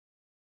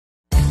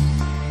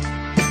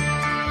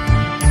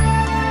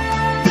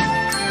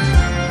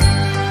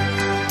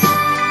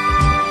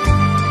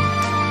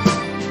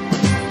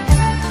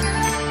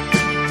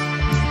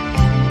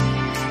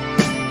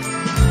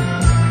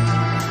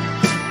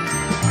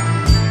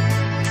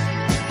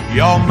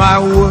You're my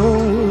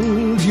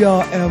world,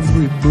 you're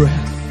every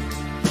breath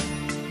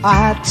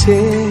I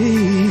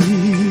take.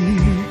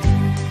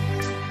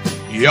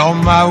 You're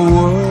my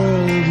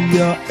world,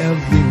 you're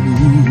every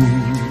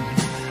move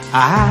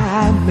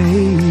I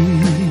make.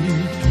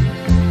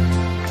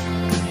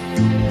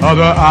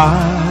 Other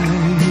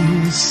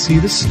eyes see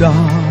the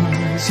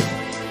stars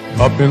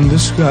up in the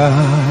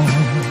sky,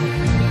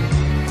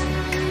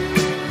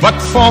 but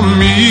for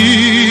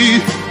me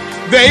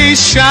they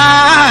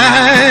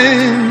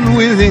shine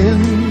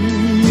within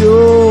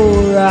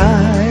your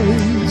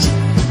eyes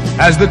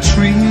as the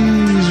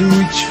trees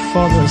reach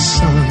for the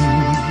sun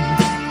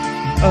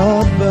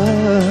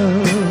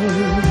above.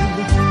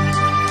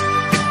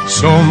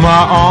 So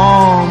my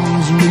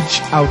arms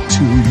reach out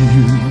to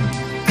you,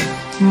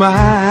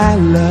 my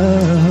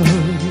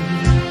love,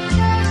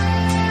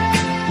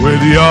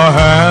 with your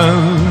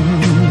hand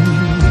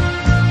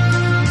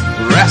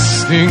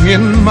resting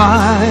in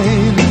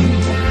mine.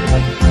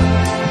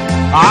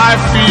 I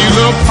feel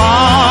a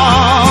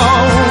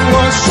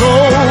power so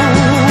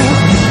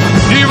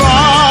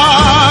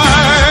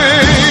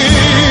divine.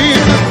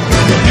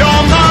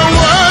 You're my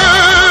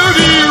world,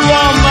 you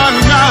are my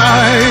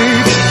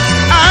night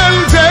and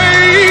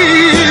day.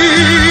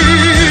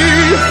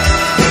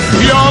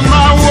 You're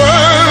my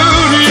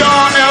world,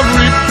 you're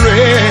every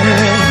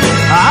prayer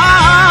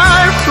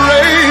I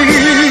pray.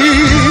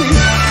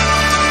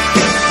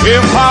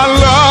 If our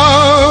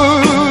love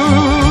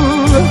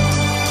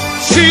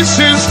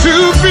ceases to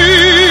be,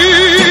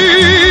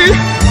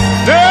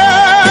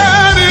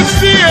 then it's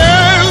the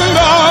end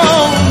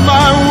of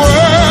my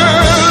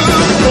world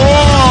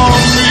for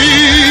me.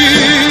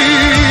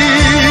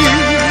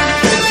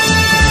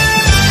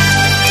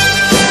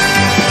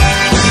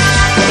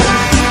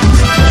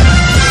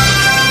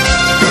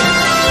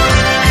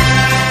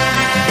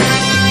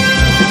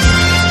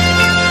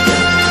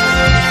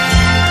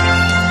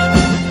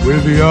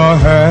 With your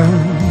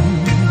hand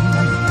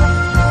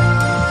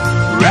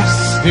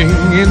resting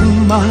in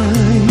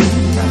mine,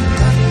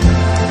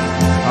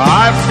 I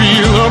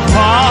feel a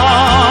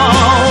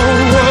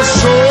power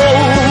so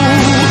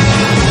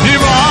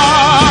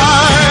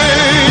divine.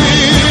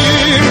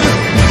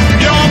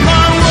 You're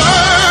my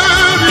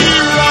world,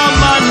 you are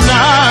my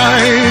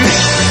night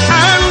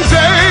and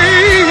day.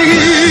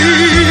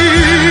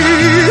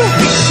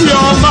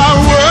 You're my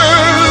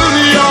world,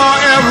 you're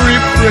every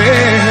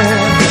prayer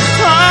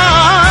I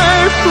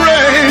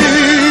pray.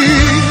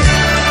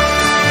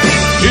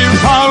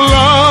 If our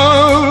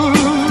love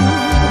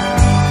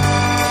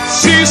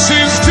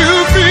ceases to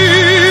be,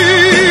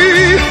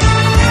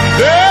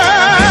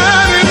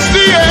 then it's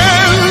the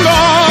end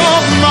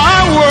of my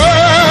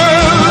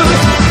world,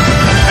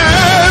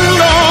 end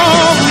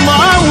of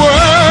my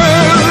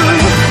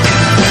world,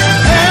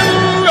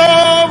 end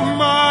of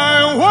my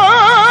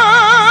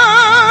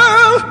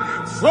world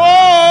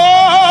for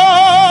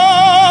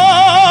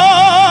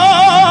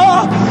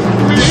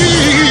me.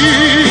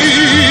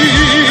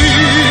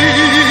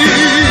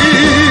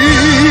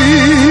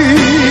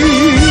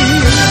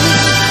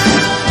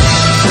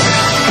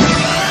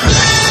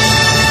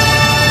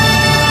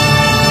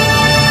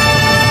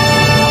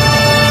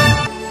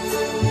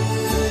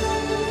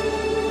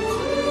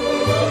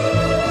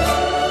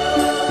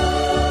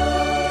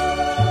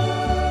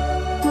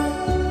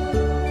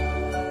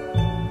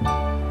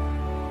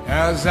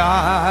 As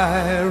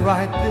I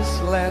write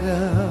this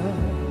letter,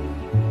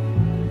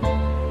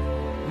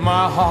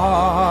 my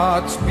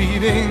heart's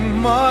beating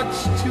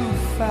much too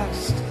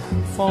fast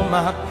for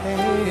my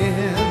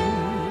pen.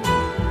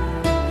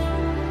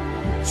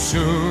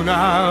 Soon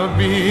I'll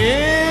be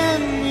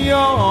in your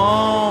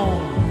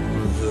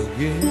arms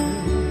again.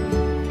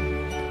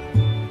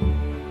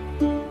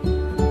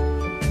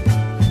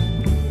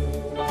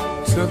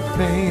 To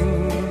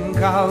think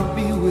I'll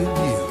be with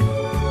you,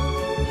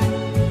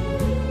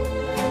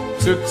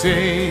 to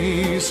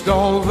taste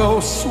all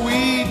those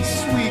sweet,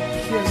 sweet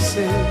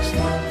kisses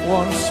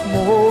once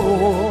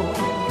more.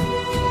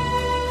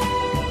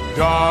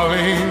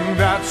 Darling,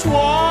 that's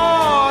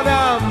what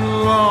I'm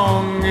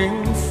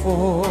longing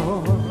for.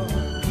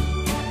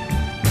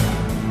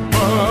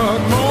 But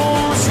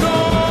most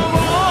of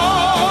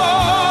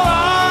all, I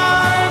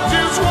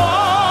just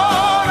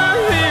want to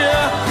hear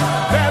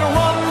that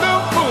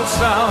wonderful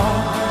sound,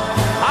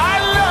 I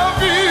love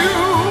you.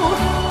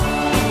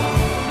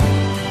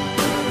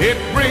 It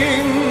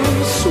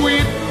brings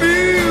sweet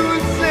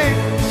music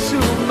to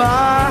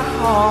my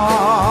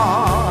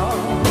heart.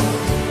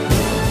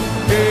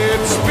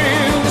 It's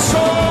been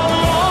so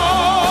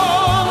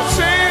long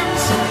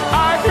since I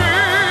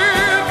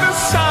heard the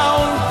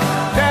sound,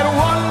 that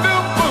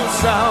wonderful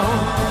sound.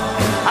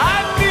 I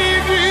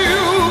need you,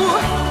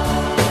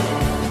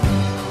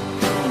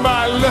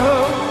 my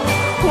love.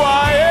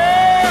 Why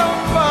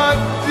ever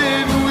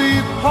did we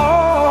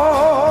part?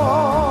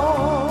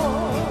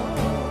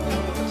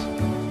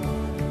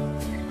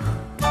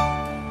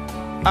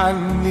 I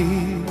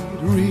need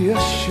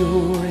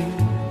reassuring.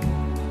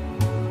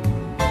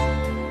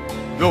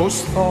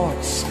 Those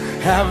thoughts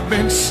have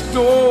been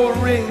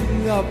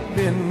storing up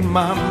in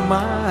my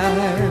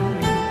mind.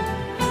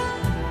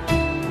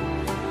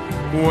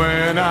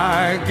 When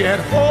I get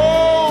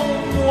home,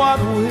 what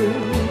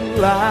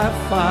will I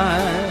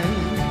find?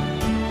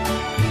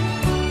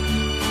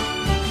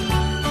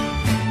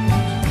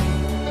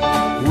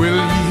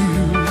 Will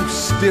you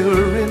still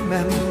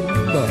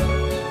remember?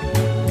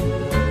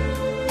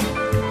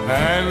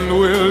 And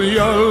will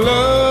your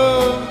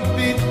love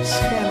be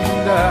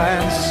tender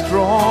and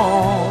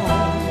strong?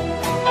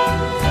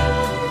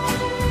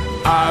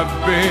 I've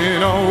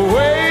been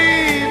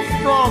away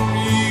from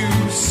you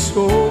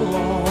so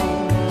long.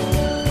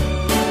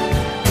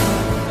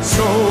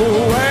 So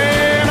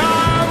when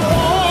I'm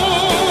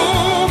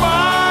home, I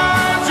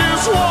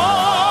just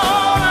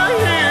want to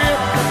hear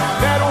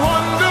that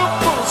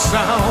wonderful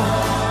sound,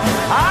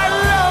 I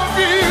love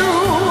you.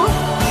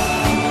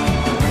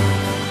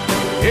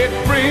 It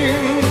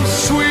brings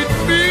sweet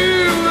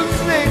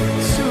music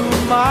to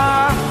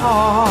my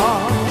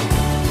heart.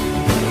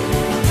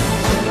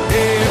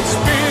 It's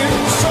been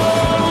so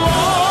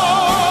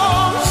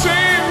long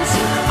since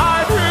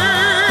I've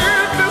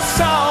heard the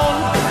sound,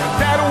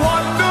 that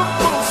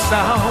wonderful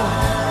sound.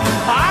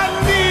 I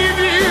need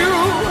you,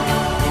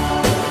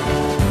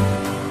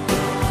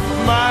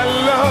 my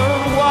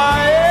love. Why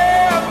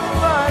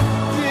ever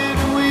did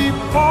we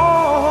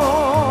part?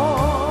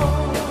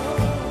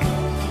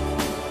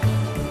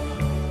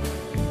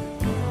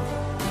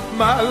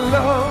 My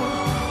love,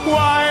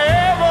 why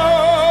ever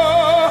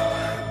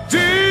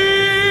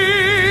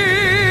did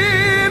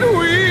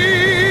we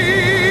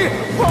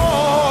part?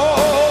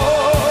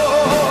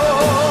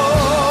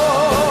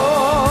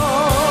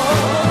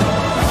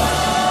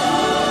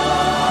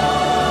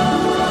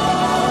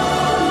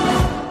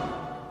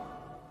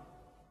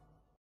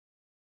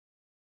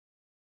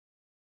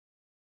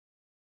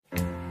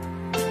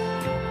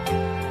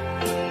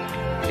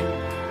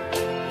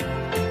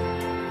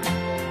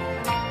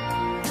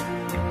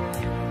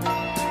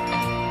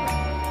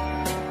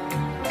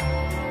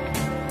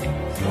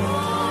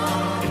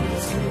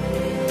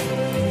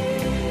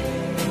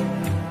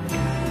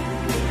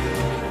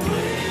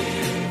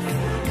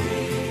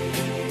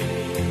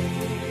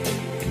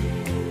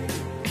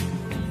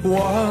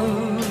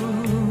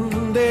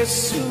 One day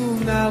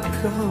soon I'll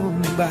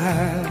come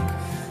back,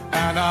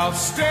 and I'll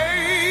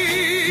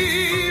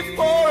stay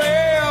forevermore.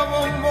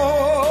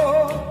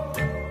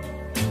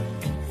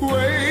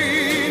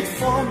 Wait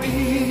for me,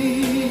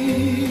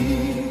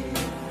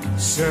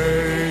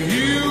 say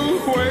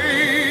you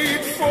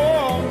wait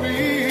for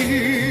me.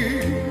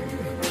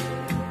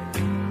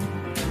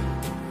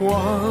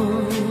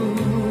 One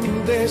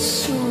day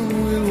soon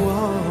we'll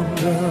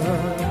wander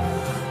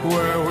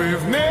where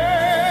we've never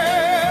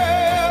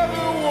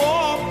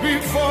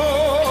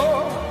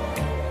before.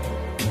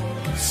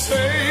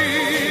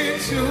 Say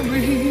to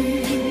me,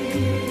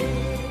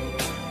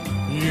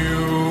 you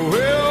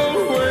will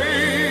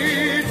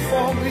wait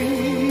for me.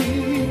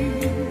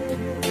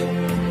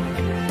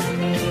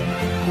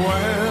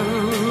 When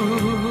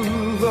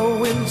the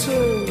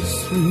winter's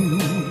through,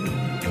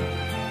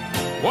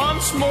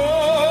 once more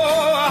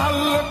I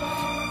look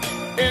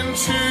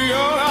into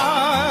your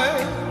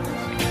eyes,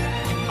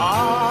 I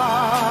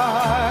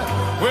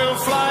will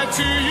fly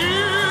to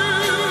you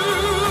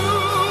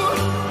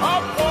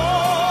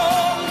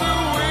upon the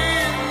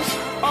wings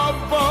of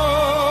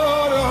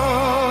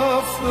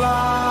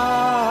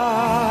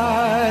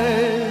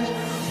butterflies.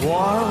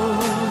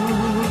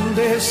 One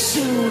day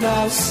soon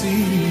I'll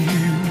see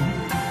you,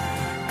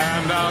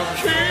 and I'll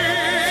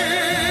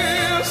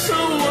kiss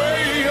away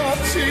your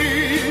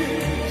tears.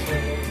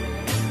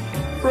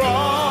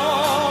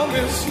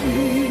 Promise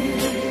me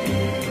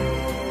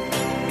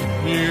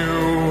you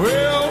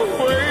will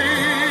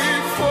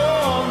wait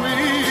for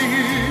me.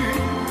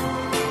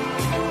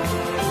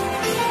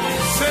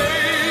 Say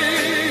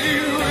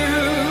you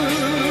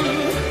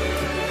will,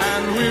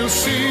 and we'll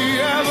see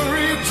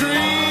every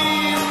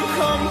dream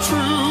come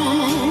true.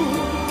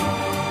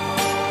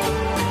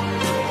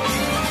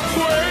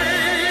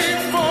 Wait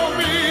for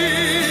me,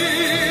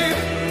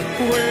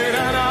 wait,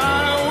 and I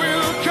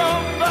will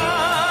come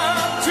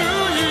back to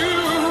you.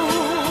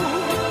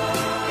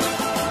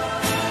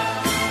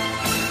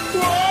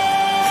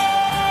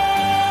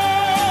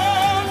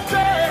 One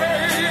day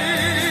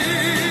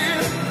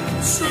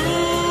soon.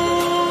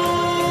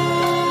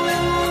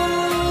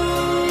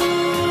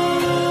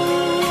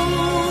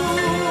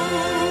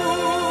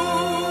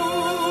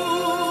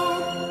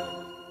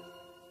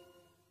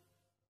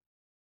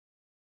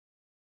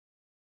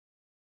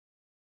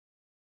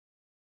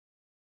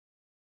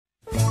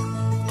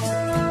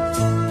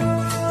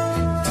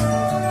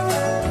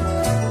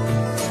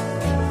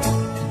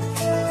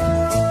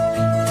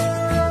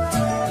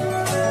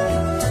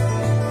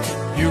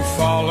 You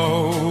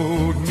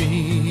followed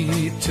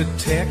me to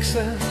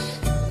Texas,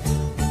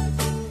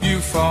 you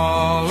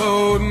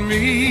followed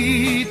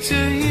me to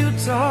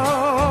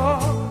Utah.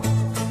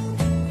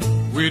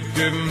 We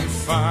didn't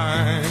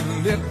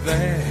find it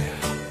there,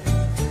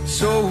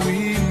 so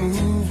we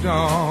moved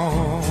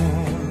on.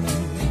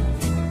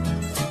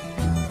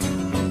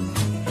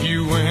 You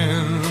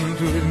went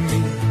with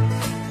me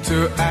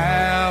to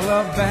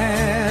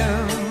Alabama.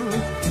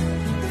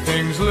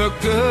 Things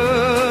looked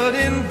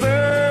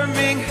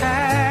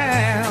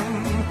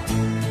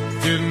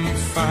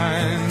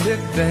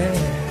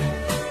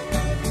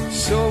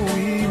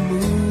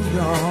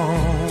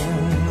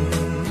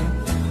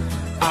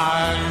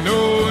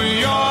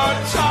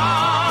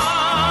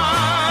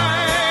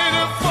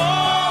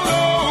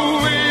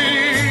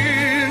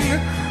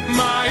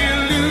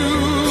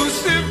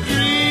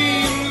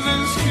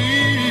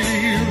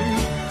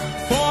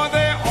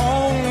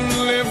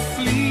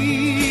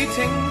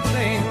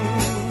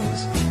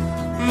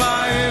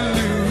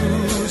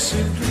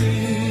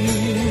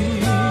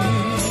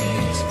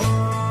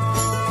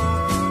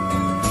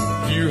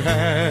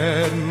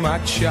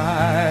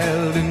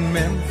child in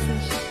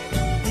Memphis.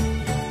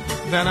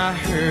 Then I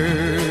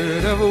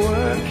heard of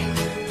work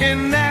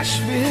in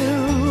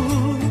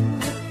Nashville.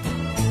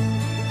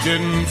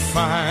 Didn't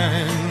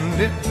find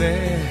it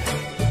there,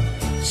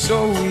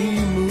 so we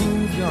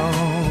moved on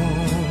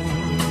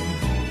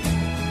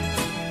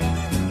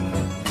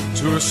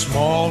to a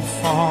small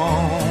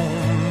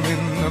farm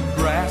in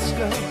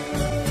Nebraska,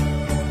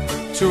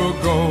 to a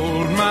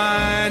gold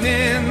mine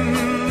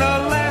in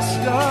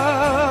Alaska.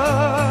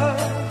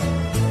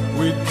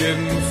 We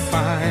didn't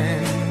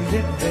find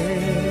it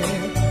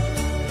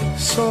there,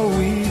 so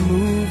we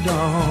moved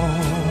on.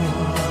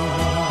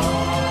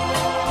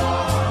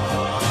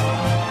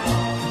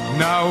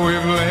 Now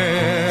we've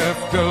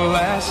left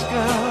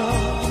Alaska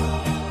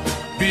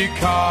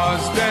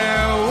because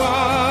there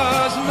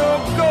was no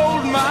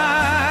gold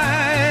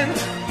mine,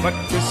 but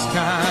this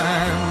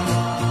time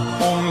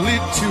only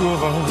two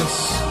of us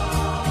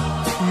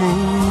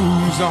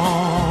moves on.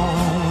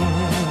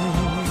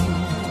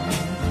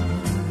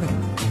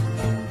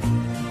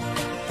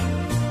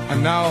 And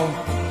now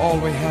all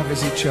we have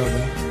is each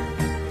other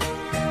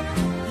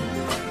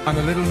and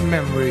a little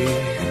memory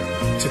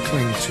to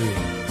cling to.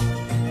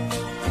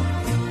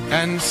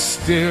 And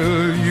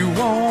still you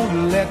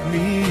won't let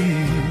me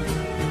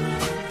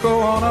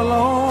go on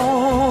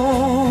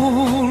alone.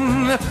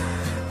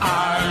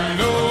 I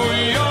know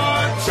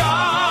you're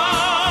tired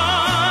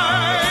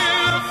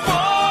of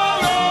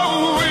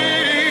following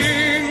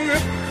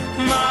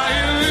my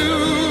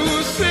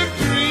elusive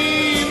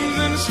dreams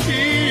and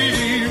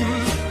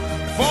schemes,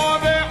 for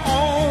they're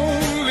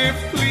only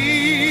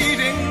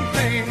fleeting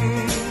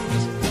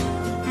things,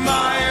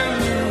 my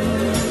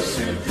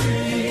elusive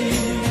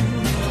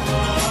dreams,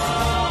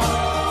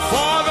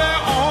 for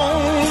they're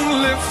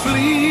only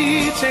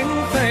fleeting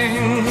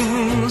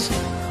things,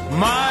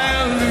 my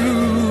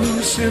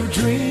elusive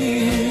dreams.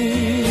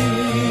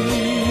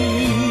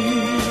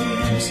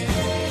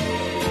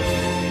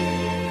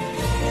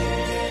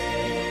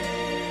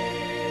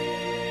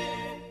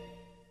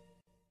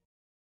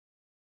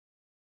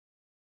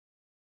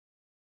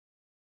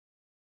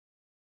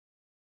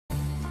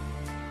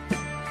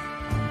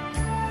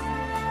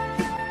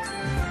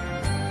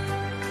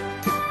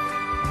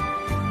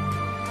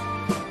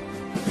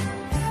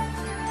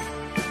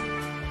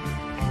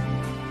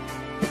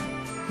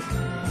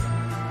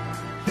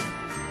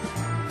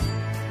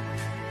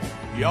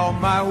 You're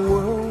my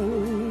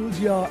world,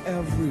 your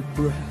every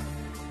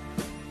breath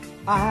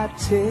I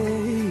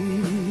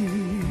take.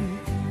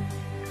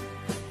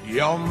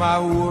 You're my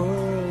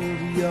world,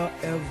 your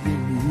every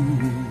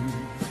move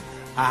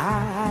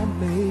I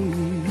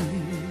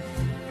make.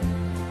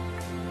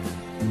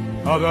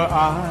 Other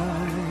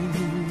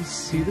eyes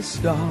see the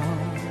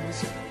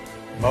stars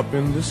up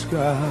in the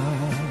sky,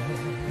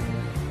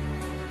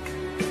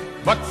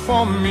 but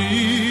for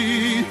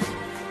me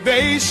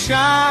they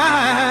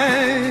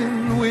shine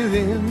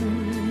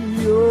within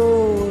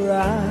your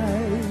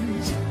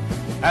eyes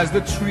as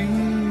the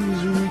trees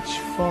reach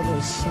for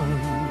the sun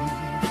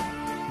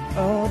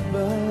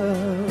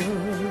above.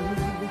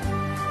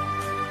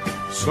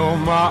 So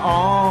my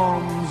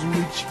arms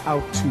reach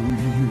out to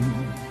you,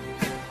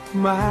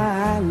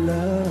 my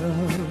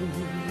love,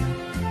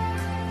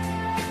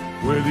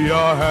 with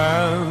your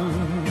hand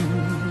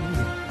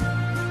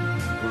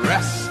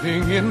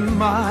resting in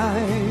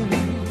mine.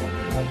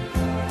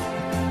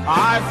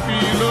 I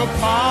feel a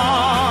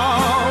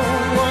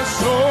power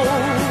so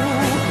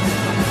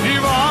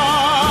divine.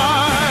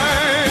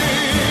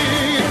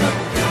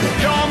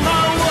 You're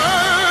my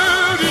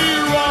world, you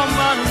are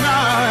my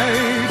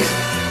night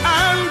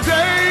and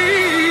day.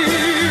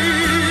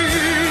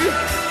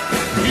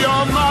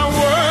 You're my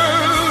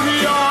world,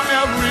 you're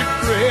every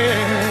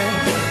prayer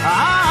I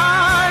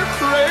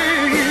pray.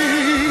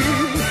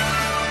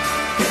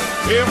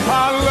 If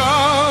our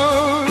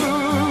love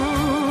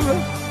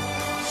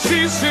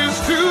ceases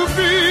to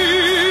be,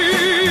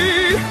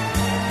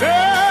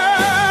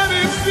 then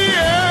it's the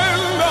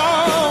end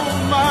of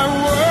my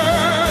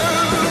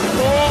world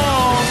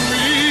for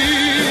me.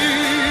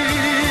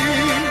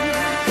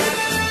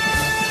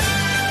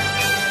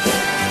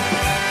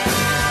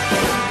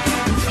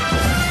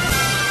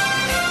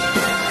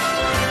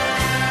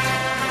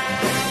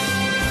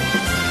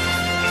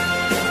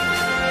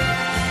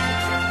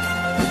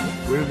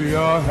 With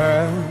your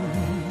hand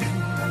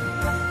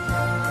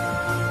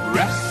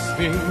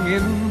resting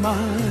in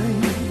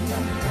mine,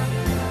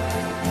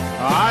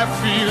 I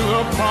feel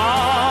a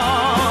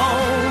power